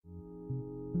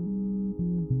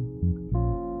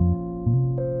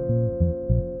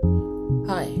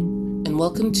Hi, and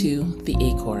welcome to The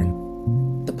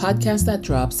Acorn, the podcast that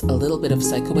drops a little bit of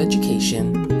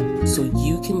psychoeducation so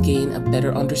you can gain a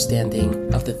better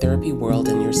understanding of the therapy world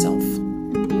and yourself.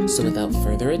 So without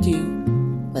further ado,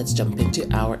 let's jump into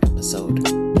our episode.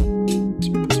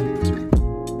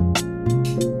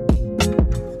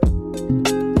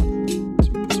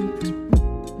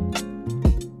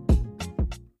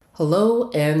 Hello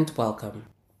and welcome.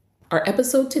 Our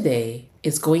episode today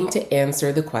is going to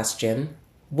answer the question,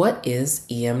 what is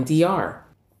EMDR?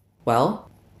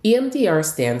 Well, EMDR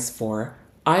stands for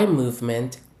Eye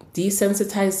Movement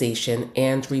Desensitization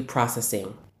and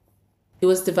Reprocessing. It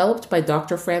was developed by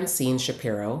Dr. Francine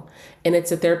Shapiro, and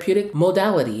it's a therapeutic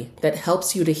modality that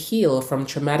helps you to heal from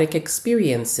traumatic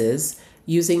experiences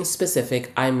using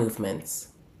specific eye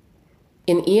movements.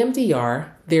 In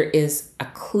EMDR, there is a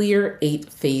clear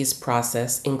 8-phase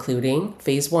process, including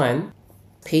Phase 1,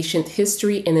 patient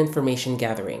history and information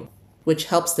gathering, which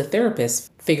helps the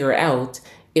therapist figure out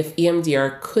if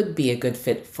EMDR could be a good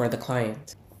fit for the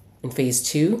client. In Phase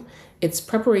 2, it's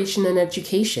preparation and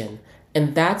education,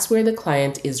 and that's where the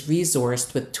client is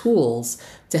resourced with tools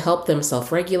to help them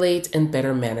self-regulate and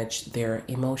better manage their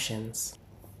emotions.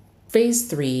 Phase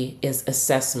 3 is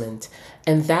assessment,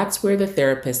 and that's where the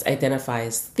therapist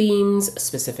identifies themes,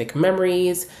 specific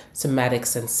memories, somatic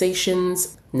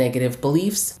sensations, negative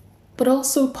beliefs, but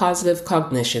also positive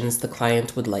cognitions the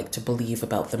client would like to believe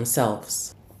about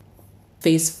themselves.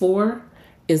 Phase 4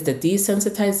 is the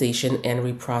desensitization and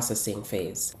reprocessing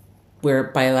phase, where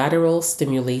bilateral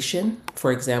stimulation,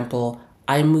 for example,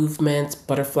 eye movement,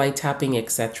 butterfly tapping,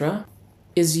 etc.,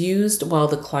 is used while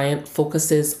the client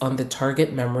focuses on the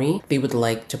target memory they would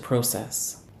like to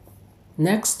process.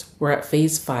 Next, we're at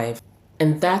Phase 5,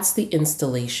 and that's the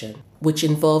installation, which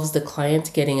involves the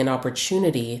client getting an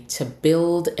opportunity to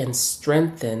build and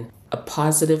strengthen a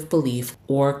positive belief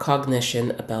or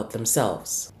cognition about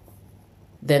themselves.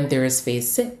 Then there is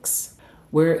Phase 6,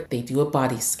 where they do a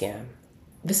body scan.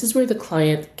 This is where the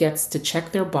client gets to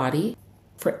check their body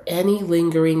for any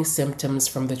lingering symptoms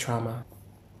from the trauma.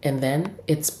 And then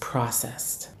it's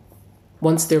processed.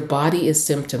 Once their body is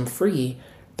symptom-free,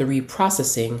 the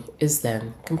reprocessing is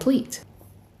then complete.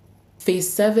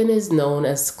 Phase 7 is known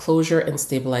as closure and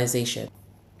stabilization,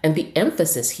 and the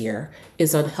emphasis here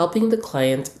is on helping the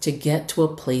client to get to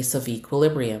a place of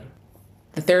equilibrium.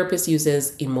 The therapist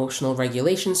uses emotional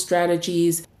regulation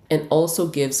strategies and also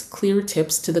gives clear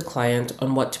tips to the client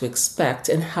on what to expect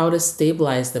and how to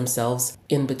stabilize themselves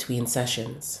in between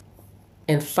sessions.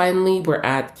 And finally, we're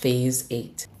at Phase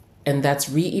 8, and that's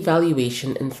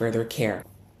re-evaluation and further care.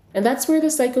 And that's where the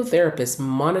psychotherapist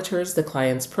monitors the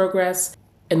client's progress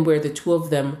and where the two of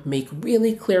them make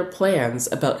really clear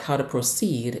plans about how to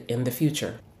proceed in the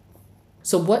future.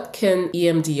 So what can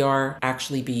EMDR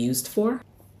actually be used for?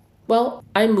 Well,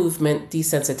 eye movement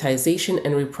desensitization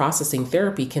and reprocessing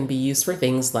therapy can be used for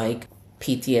things like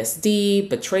PTSD,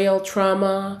 betrayal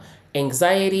trauma,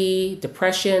 anxiety,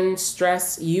 depression,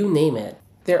 stress, you name it.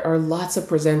 There are lots of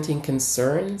presenting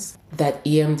concerns that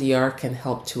EMDR can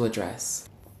help to address.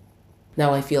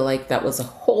 Now I feel like that was a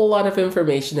whole lot of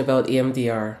information about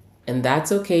EMDR, and that's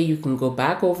okay. You can go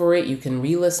back over it, you can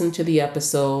re-listen to the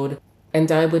episode, and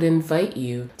I would invite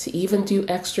you to even do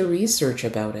extra research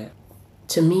about it.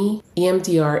 To me,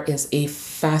 EMDR is a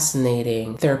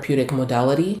fascinating therapeutic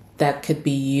modality that could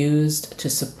be used to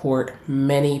support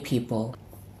many people.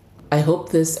 I hope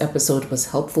this episode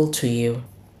was helpful to you.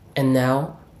 And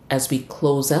now, as we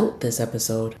close out this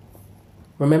episode,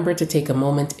 remember to take a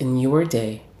moment in your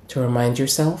day to remind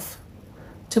yourself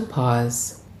to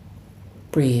pause,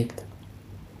 breathe,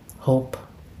 hope,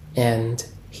 and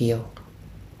heal.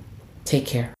 Take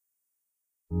care.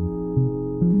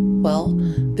 Well,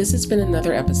 this has been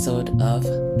another episode of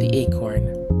The Acorn.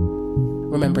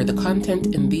 Remember, the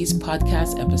content in these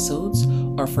podcast episodes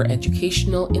are for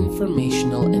educational,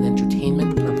 informational, and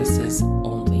entertainment purposes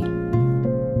only.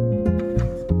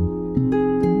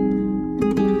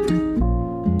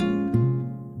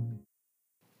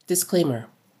 Disclaimer.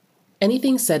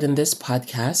 Anything said in this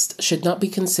podcast should not be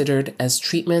considered as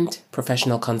treatment,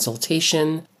 professional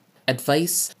consultation,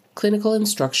 advice, clinical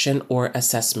instruction or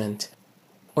assessment,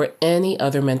 or any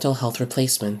other mental health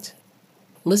replacement.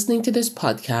 Listening to this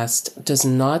podcast does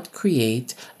not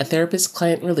create a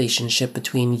therapist-client relationship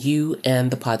between you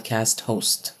and the podcast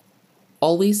host.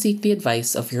 Always seek the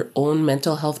advice of your own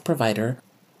mental health provider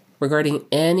regarding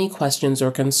any questions or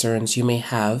concerns you may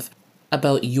have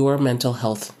about your mental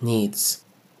health needs.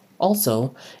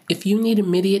 Also, if you need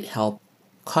immediate help,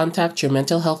 contact your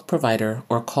mental health provider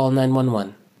or call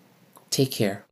 911. Take care.